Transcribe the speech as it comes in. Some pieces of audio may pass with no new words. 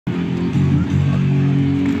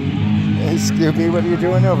Scooby, what are you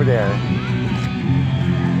doing over there?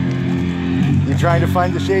 You trying to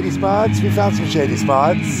find the shady spots? We found some shady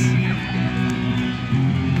spots.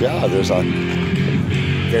 Yeah, there's a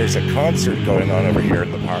concert going on over here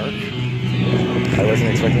in the park. I wasn't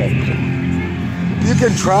expecting it. You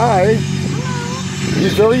can try.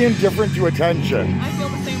 He's very indifferent to attention. I feel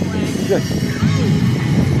the same way.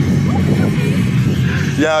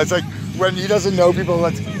 Yeah, it's like when he doesn't know people.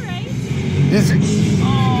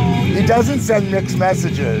 He doesn't send mixed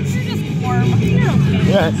messages. You're just warm. You're okay.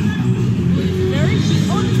 Yeah. Very cute.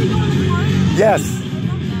 Oh, does he go in the car? Yes.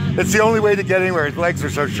 It's the only way to get anywhere. His legs are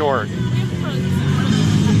so short.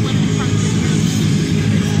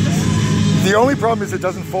 The only problem is it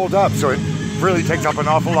doesn't fold up, so it really takes up an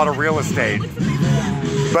awful lot of real estate.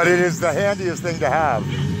 But it is the handiest thing to have.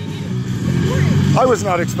 I was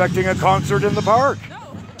not expecting a concert in the park.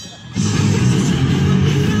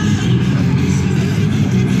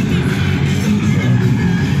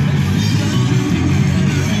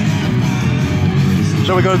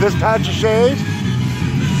 So we go to this patch of shade.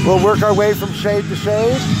 We'll work our way from shade to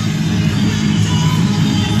shade.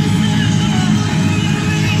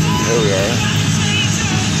 There we are.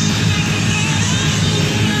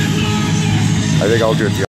 I think I'll do it the